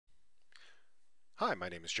Hi, my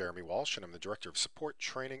name is Jeremy Walsh, and I'm the Director of Support,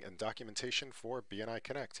 Training, and Documentation for BNI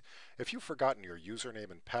Connect. If you've forgotten your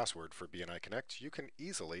username and password for BNI Connect, you can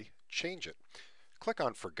easily change it. Click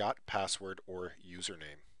on Forgot Password or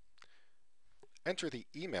Username. Enter the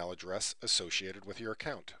email address associated with your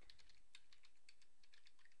account.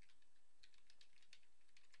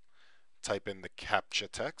 Type in the CAPTCHA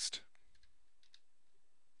text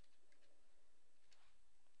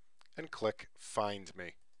and click Find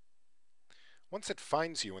Me. Once it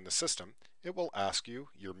finds you in the system, it will ask you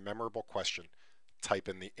your memorable question. Type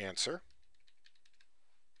in the answer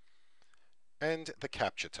and the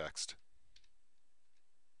CAPTCHA text.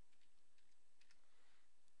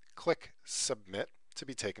 Click Submit to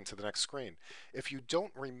be taken to the next screen. If you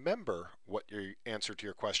don't remember what your answer to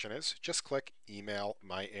your question is, just click Email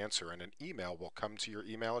My Answer and an email will come to your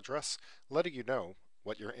email address letting you know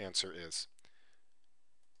what your answer is.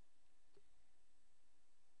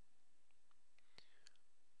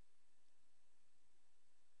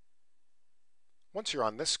 Once you're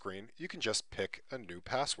on this screen, you can just pick a new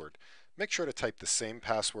password. Make sure to type the same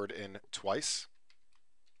password in twice.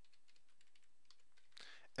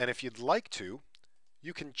 And if you'd like to,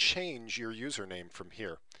 you can change your username from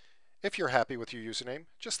here. If you're happy with your username,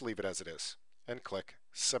 just leave it as it is and click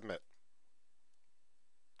Submit.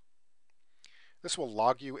 This will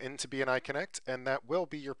log you into BNI Connect, and that will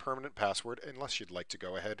be your permanent password unless you'd like to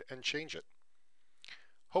go ahead and change it.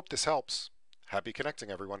 Hope this helps. Happy connecting,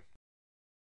 everyone.